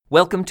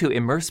Welcome to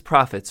Immerse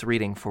Prophets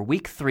reading for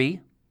Week 3,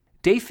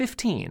 Day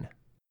 15.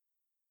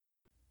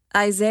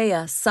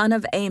 Isaiah, son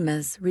of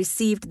Amos,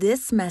 received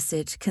this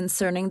message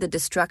concerning the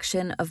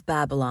destruction of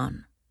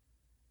Babylon.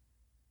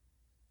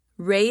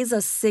 Raise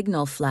a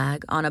signal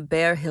flag on a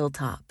bare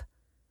hilltop.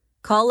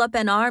 Call up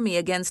an army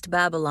against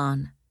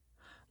Babylon.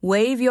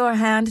 Wave your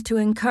hand to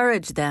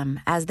encourage them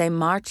as they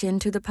march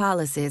into the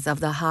palaces of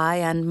the high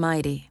and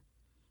mighty.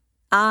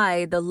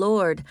 I, the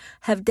Lord,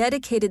 have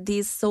dedicated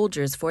these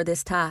soldiers for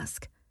this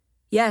task.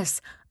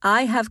 Yes,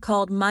 I have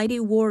called mighty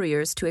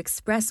warriors to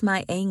express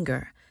my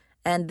anger,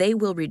 and they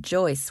will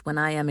rejoice when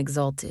I am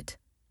exalted.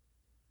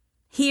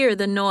 Hear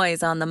the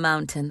noise on the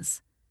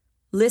mountains.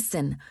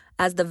 Listen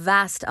as the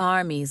vast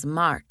armies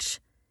march.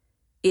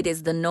 It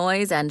is the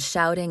noise and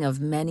shouting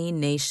of many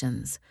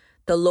nations.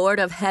 The Lord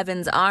of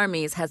heaven's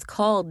armies has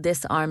called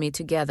this army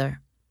together.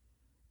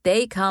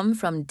 They come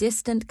from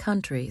distant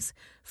countries,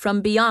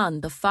 from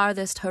beyond the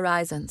farthest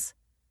horizons.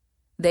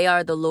 They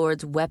are the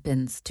Lord's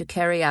weapons to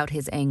carry out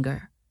his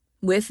anger.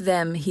 With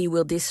them he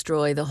will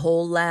destroy the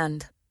whole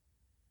land.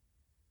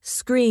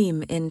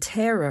 Scream in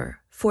terror,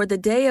 for the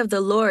day of the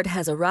Lord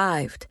has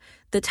arrived,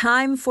 the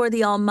time for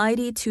the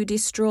Almighty to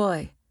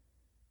destroy.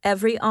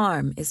 Every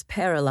arm is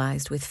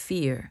paralyzed with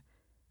fear.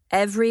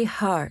 Every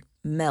heart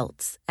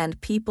melts,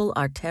 and people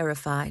are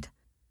terrified.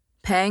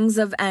 Pangs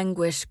of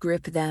anguish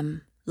grip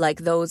them, like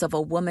those of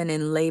a woman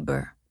in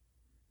labor.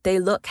 They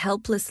look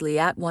helplessly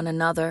at one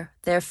another,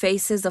 their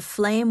faces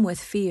aflame with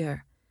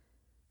fear.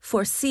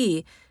 For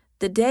see,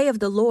 the day of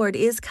the Lord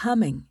is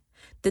coming,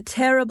 the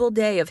terrible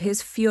day of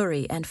his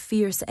fury and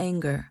fierce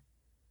anger.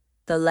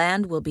 The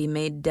land will be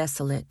made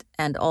desolate,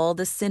 and all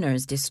the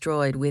sinners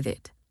destroyed with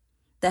it.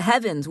 The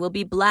heavens will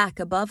be black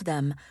above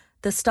them,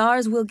 the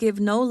stars will give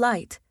no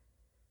light.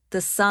 The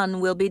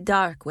sun will be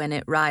dark when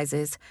it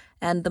rises,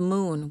 and the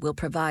moon will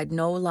provide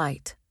no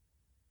light.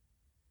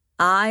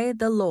 I,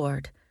 the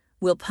Lord,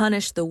 will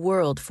punish the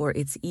world for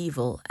its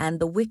evil and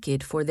the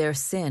wicked for their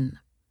sin.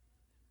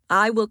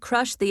 I will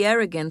crush the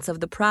arrogance of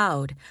the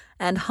proud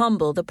and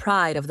humble the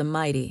pride of the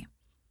mighty.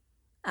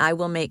 I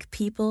will make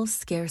people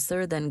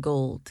scarcer than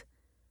gold,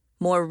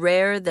 more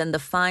rare than the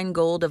fine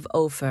gold of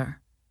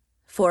Ophir.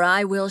 For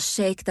I will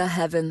shake the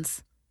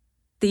heavens.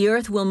 The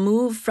earth will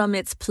move from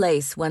its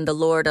place when the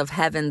Lord of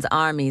heaven's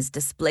armies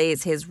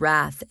displays his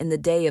wrath in the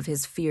day of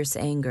his fierce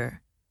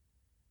anger.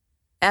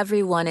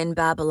 Everyone in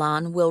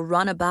Babylon will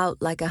run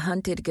about like a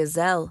hunted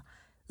gazelle,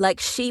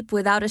 like sheep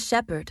without a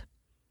shepherd.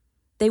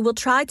 They will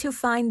try to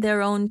find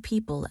their own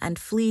people and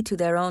flee to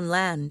their own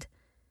land.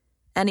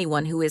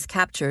 Anyone who is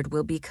captured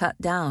will be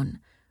cut down,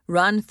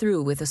 run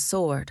through with a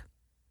sword.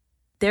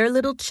 Their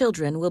little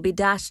children will be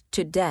dashed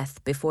to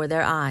death before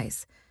their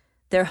eyes.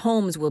 Their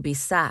homes will be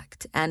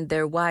sacked, and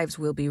their wives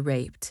will be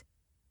raped.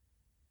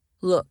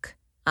 Look,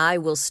 I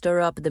will stir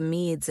up the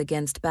Medes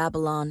against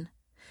Babylon.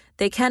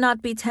 They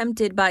cannot be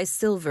tempted by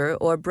silver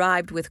or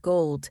bribed with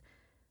gold.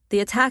 The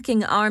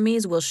attacking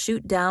armies will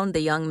shoot down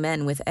the young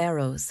men with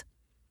arrows.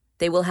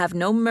 They will have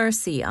no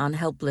mercy on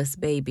helpless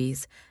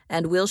babies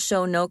and will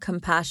show no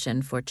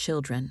compassion for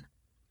children.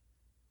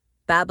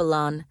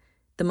 Babylon,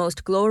 the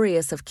most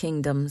glorious of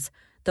kingdoms,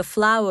 the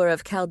flower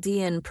of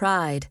Chaldean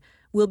pride,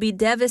 will be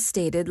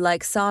devastated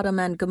like Sodom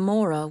and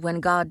Gomorrah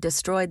when God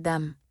destroyed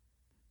them.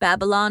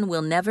 Babylon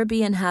will never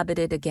be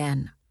inhabited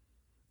again.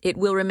 It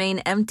will remain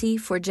empty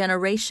for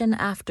generation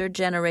after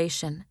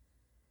generation.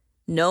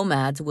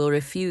 Nomads will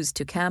refuse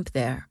to camp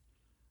there,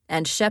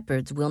 and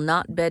shepherds will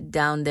not bed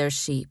down their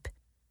sheep.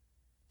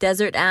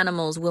 Desert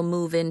animals will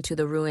move into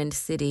the ruined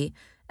city,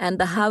 and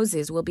the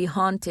houses will be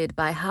haunted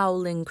by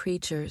howling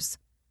creatures.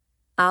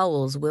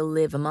 Owls will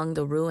live among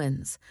the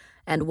ruins,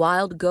 and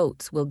wild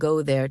goats will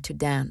go there to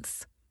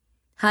dance.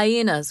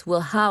 Hyenas will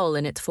howl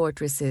in its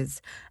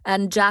fortresses,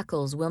 and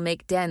jackals will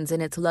make dens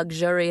in its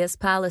luxurious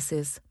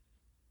palaces.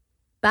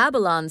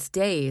 Babylon's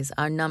days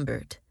are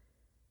numbered.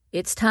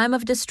 Its time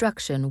of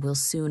destruction will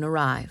soon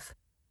arrive.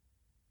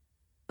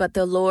 But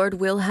the Lord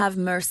will have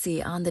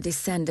mercy on the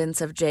descendants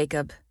of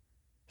Jacob.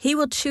 He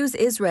will choose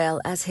Israel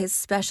as his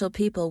special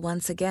people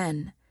once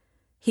again.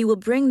 He will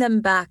bring them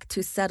back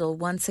to settle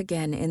once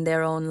again in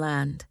their own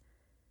land.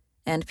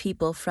 And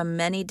people from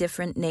many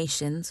different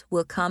nations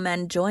will come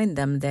and join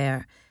them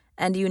there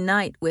and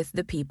unite with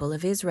the people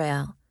of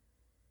Israel.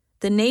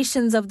 The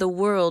nations of the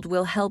world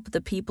will help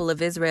the people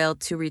of Israel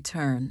to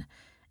return,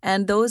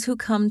 and those who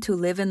come to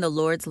live in the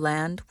Lord's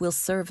land will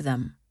serve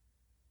them.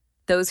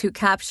 Those who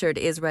captured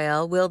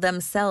Israel will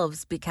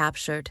themselves be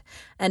captured,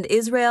 and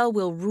Israel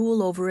will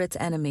rule over its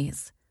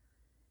enemies.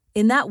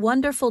 In that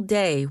wonderful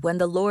day when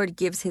the Lord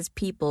gives his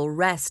people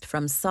rest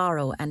from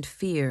sorrow and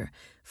fear,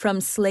 from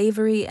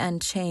slavery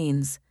and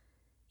chains,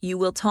 you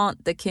will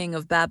taunt the king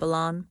of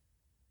Babylon.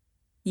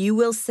 You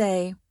will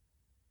say,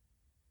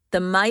 "The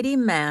mighty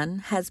man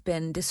has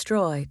been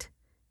destroyed.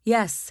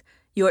 Yes,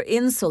 your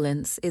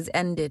insolence is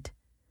ended.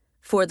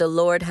 For the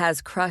Lord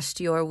has crushed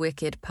your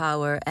wicked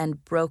power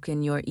and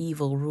broken your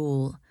evil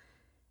rule.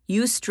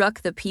 You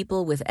struck the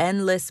people with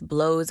endless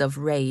blows of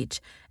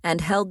rage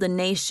and held the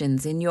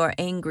nations in your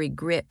angry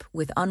grip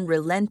with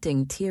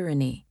unrelenting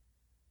tyranny.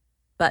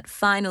 But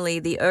finally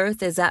the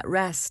earth is at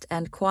rest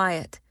and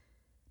quiet.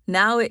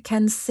 Now it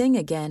can sing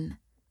again.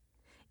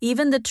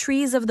 Even the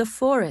trees of the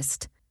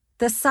forest,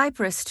 the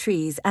cypress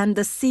trees and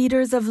the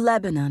cedars of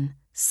Lebanon,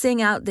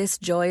 sing out this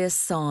joyous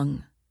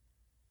song.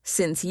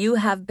 Since you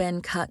have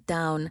been cut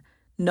down,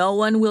 no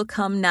one will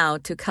come now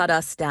to cut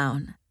us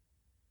down.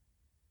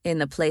 In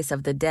the place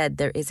of the dead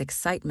there is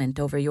excitement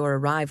over your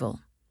arrival.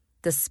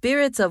 The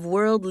spirits of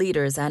world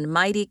leaders and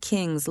mighty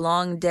kings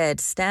long dead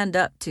stand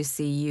up to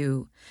see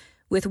you.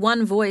 With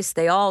one voice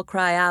they all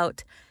cry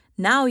out,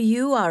 "Now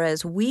you are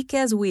as weak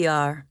as we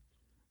are."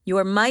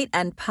 Your might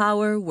and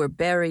power were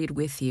buried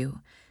with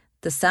you.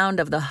 The sound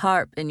of the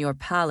harp in your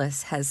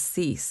palace has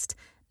ceased.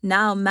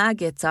 Now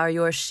maggots are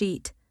your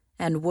sheet,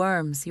 and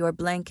worms your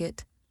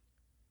blanket.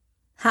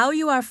 How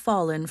you are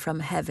fallen from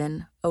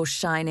heaven, O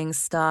shining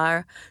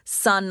star,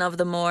 son of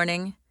the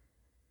morning!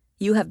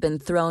 You have been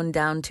thrown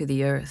down to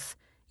the earth,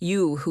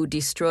 you who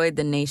destroyed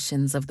the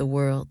nations of the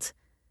world.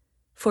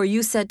 For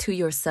you said to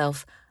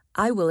yourself,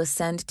 I will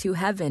ascend to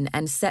heaven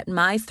and set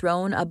my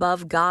throne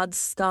above God's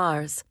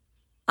stars.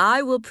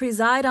 I will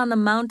preside on the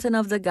mountain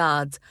of the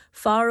gods,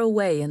 far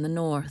away in the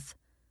north.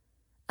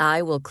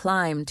 I will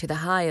climb to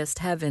the highest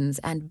heavens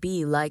and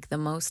be like the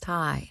Most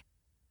High.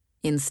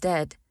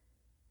 Instead,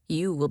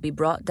 you will be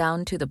brought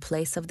down to the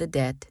place of the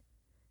dead,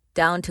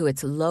 down to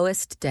its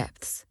lowest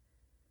depths.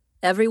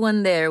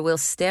 Everyone there will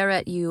stare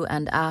at you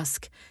and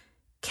ask,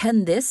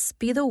 "Can this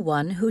be the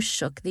one who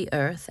shook the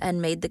earth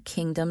and made the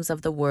kingdoms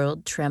of the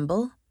world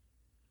tremble?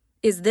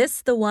 Is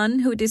this the one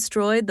who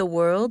destroyed the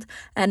world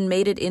and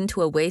made it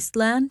into a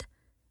wasteland?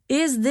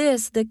 Is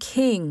this the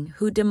king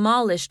who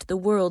demolished the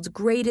world's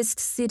greatest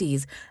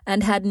cities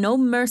and had no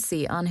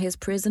mercy on his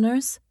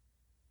prisoners?"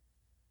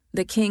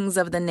 The kings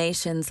of the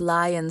nations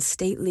lie in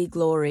stately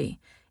glory,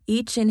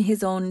 each in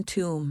his own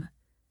tomb,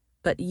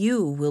 but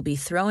you will be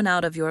thrown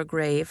out of your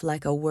grave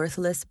like a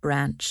worthless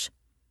branch.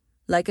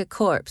 Like a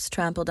corpse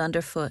trampled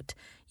underfoot,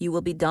 you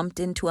will be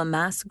dumped into a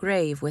mass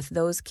grave with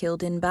those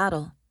killed in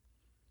battle.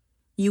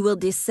 You will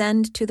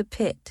descend to the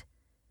pit.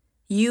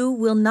 You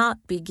will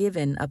not be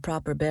given a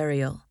proper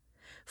burial,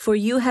 for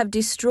you have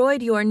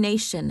destroyed your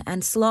nation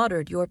and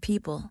slaughtered your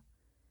people.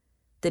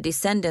 The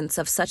descendants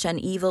of such an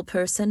evil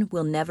person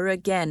will never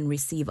again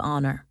receive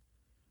honor.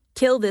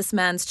 Kill this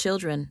man's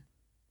children.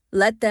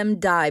 Let them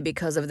die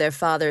because of their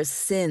father's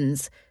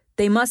sins.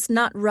 They must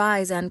not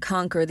rise and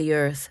conquer the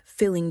earth,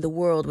 filling the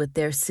world with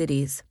their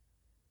cities.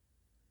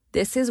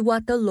 This is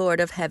what the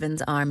Lord of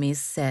Heaven's armies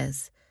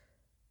says.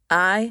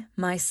 I,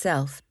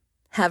 myself,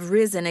 have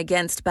risen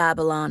against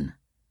Babylon.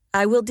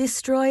 I will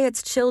destroy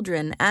its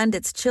children and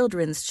its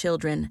children's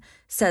children,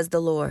 says the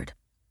Lord.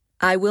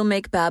 I will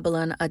make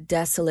Babylon a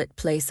desolate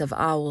place of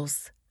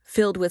owls,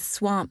 filled with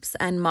swamps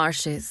and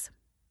marshes.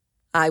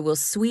 I will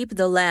sweep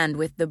the land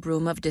with the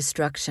broom of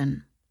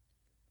destruction.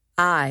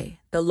 I,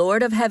 the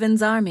Lord of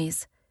Heaven's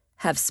armies,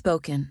 have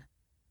spoken.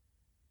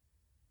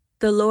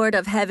 The Lord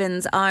of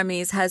Heaven's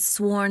armies has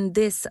sworn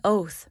this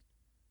oath.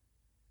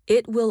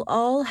 It will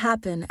all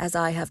happen as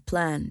I have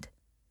planned.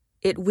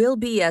 It will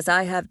be as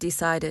I have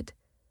decided.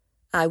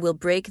 I will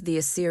break the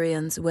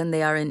Assyrians when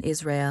they are in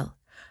Israel.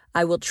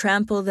 I will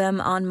trample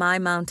them on my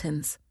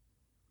mountains.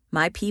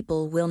 My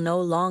people will no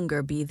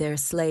longer be their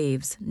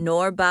slaves,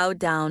 nor bow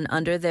down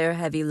under their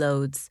heavy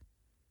loads.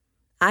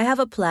 I have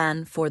a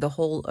plan for the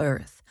whole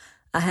earth,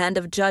 a hand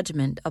of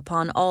judgment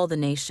upon all the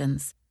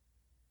nations.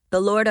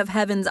 The Lord of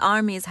Heaven's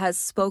armies has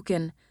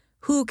spoken.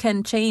 Who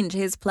can change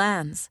his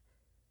plans?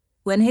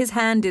 When his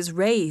hand is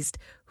raised,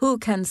 who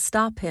can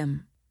stop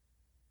him?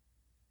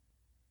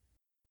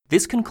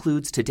 This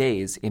concludes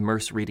today's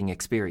Immerse reading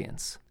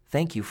experience.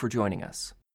 Thank you for joining us.